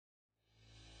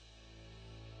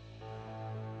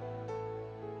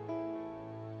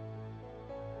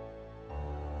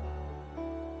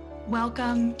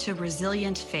Welcome to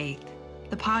Resilient Faith,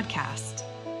 the podcast.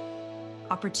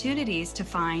 Opportunities to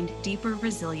find deeper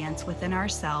resilience within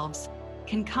ourselves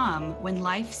can come when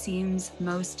life seems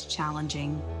most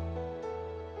challenging.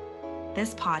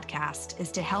 This podcast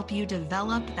is to help you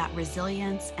develop that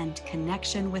resilience and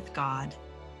connection with God.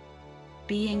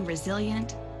 Being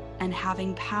resilient and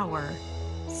having power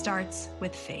starts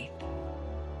with faith.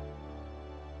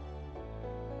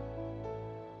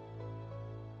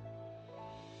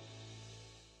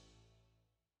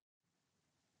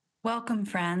 Welcome,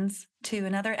 friends, to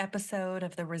another episode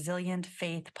of the Resilient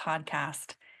Faith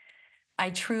podcast.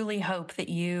 I truly hope that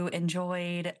you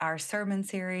enjoyed our sermon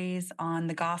series on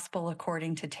the gospel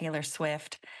according to Taylor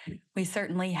Swift. We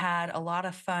certainly had a lot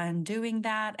of fun doing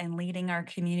that and leading our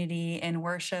community in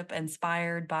worship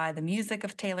inspired by the music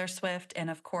of Taylor Swift,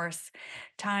 and of course,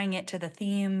 tying it to the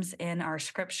themes in our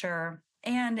scripture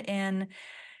and in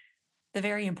the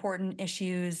very important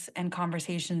issues and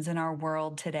conversations in our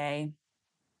world today.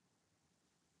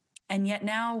 And yet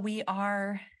now we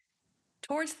are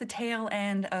towards the tail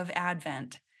end of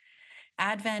Advent.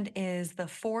 Advent is the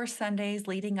 4 Sundays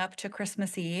leading up to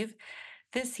Christmas Eve.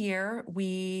 This year,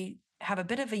 we have a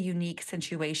bit of a unique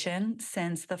situation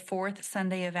since the 4th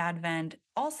Sunday of Advent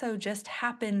also just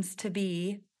happens to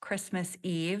be Christmas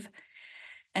Eve.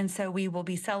 And so we will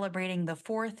be celebrating the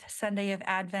 4th Sunday of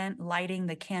Advent, lighting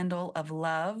the candle of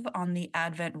love on the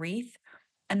Advent wreath,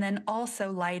 and then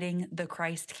also lighting the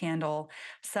Christ candle,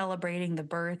 celebrating the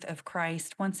birth of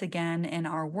Christ once again in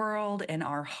our world, in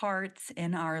our hearts,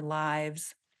 in our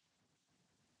lives.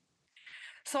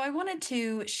 So I wanted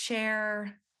to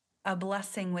share a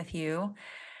blessing with you.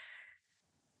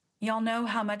 Y'all know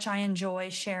how much I enjoy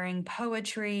sharing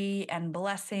poetry and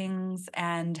blessings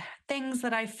and things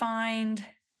that I find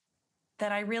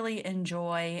that I really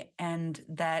enjoy and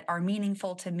that are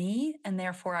meaningful to me, and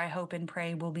therefore I hope and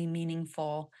pray will be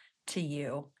meaningful to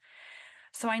you.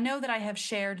 So I know that I have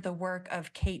shared the work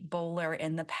of Kate Bowler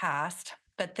in the past,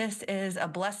 but this is a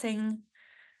blessing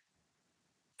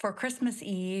for Christmas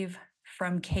Eve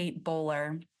from Kate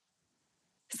Bowler.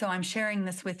 So I'm sharing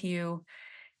this with you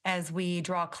as we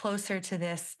draw closer to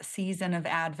this season of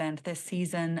Advent, this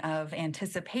season of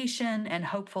anticipation and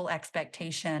hopeful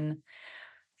expectation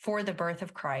for the birth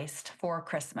of Christ, for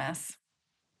Christmas.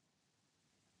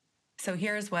 So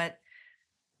here's what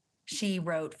she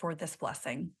wrote for this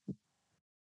blessing.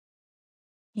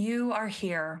 You are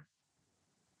here.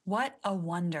 What a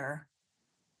wonder.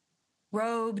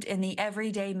 Robed in the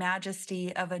everyday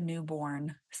majesty of a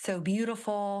newborn, so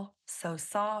beautiful, so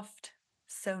soft,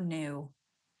 so new.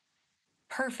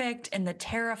 Perfect in the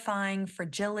terrifying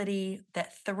fragility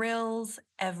that thrills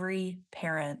every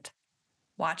parent.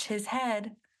 Watch his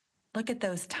head. Look at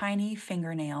those tiny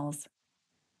fingernails.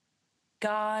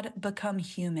 God become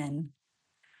human,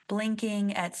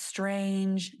 blinking at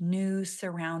strange new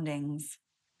surroundings.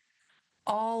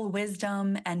 All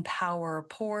wisdom and power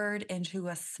poured into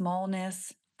a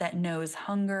smallness that knows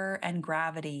hunger and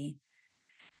gravity,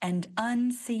 and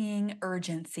unseeing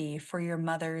urgency for your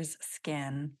mother's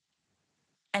skin.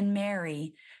 And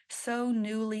Mary, so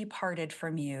newly parted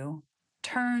from you,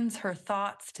 turns her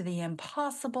thoughts to the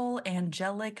impossible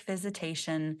angelic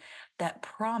visitation that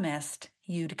promised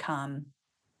you'd come.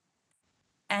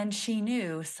 And she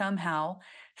knew somehow,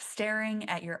 staring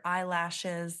at your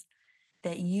eyelashes,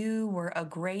 that you were a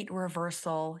great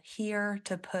reversal here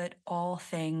to put all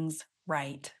things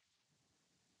right.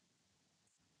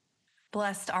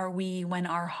 Blessed are we when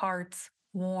our hearts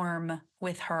warm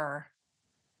with her.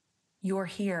 You're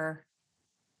here,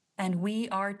 and we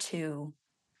are too,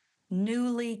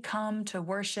 newly come to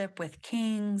worship with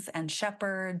kings and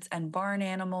shepherds and barn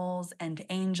animals and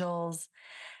angels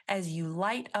as you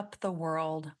light up the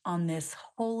world on this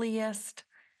holiest,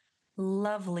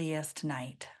 loveliest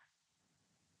night.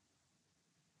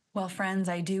 Well, friends,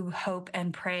 I do hope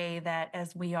and pray that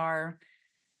as we are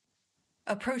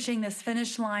approaching this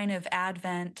finish line of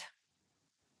Advent,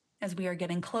 as we are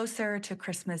getting closer to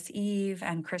Christmas Eve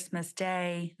and Christmas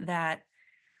Day, that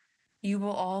you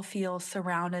will all feel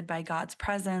surrounded by God's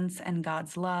presence and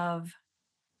God's love.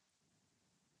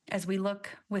 As we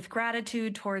look with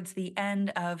gratitude towards the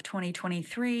end of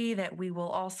 2023, that we will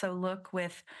also look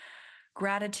with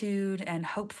gratitude and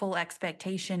hopeful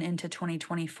expectation into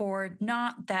 2024.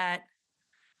 Not that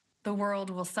the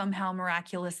world will somehow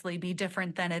miraculously be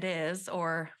different than it is,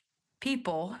 or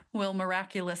people will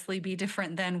miraculously be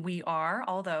different than we are,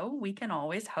 although we can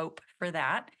always hope for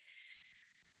that.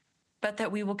 But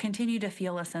that we will continue to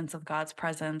feel a sense of God's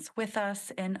presence with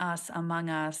us, in us,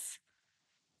 among us,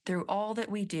 through all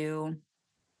that we do,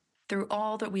 through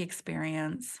all that we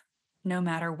experience, no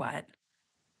matter what.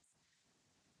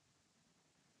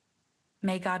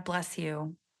 May God bless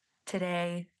you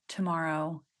today,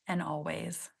 tomorrow, and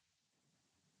always.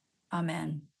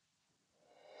 Amen.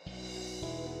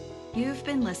 You've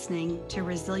been listening to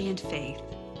Resilient Faith,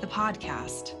 the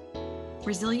podcast.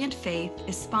 Resilient Faith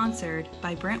is sponsored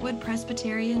by Brentwood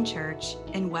Presbyterian Church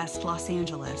in West Los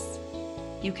Angeles.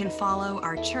 You can follow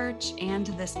our church and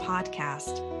this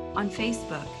podcast on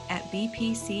Facebook at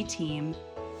BPC Team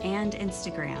and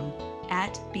Instagram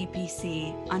at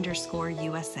BPC_USA.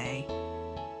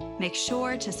 Make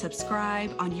sure to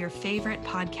subscribe on your favorite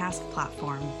podcast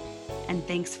platform. And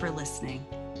thanks for listening.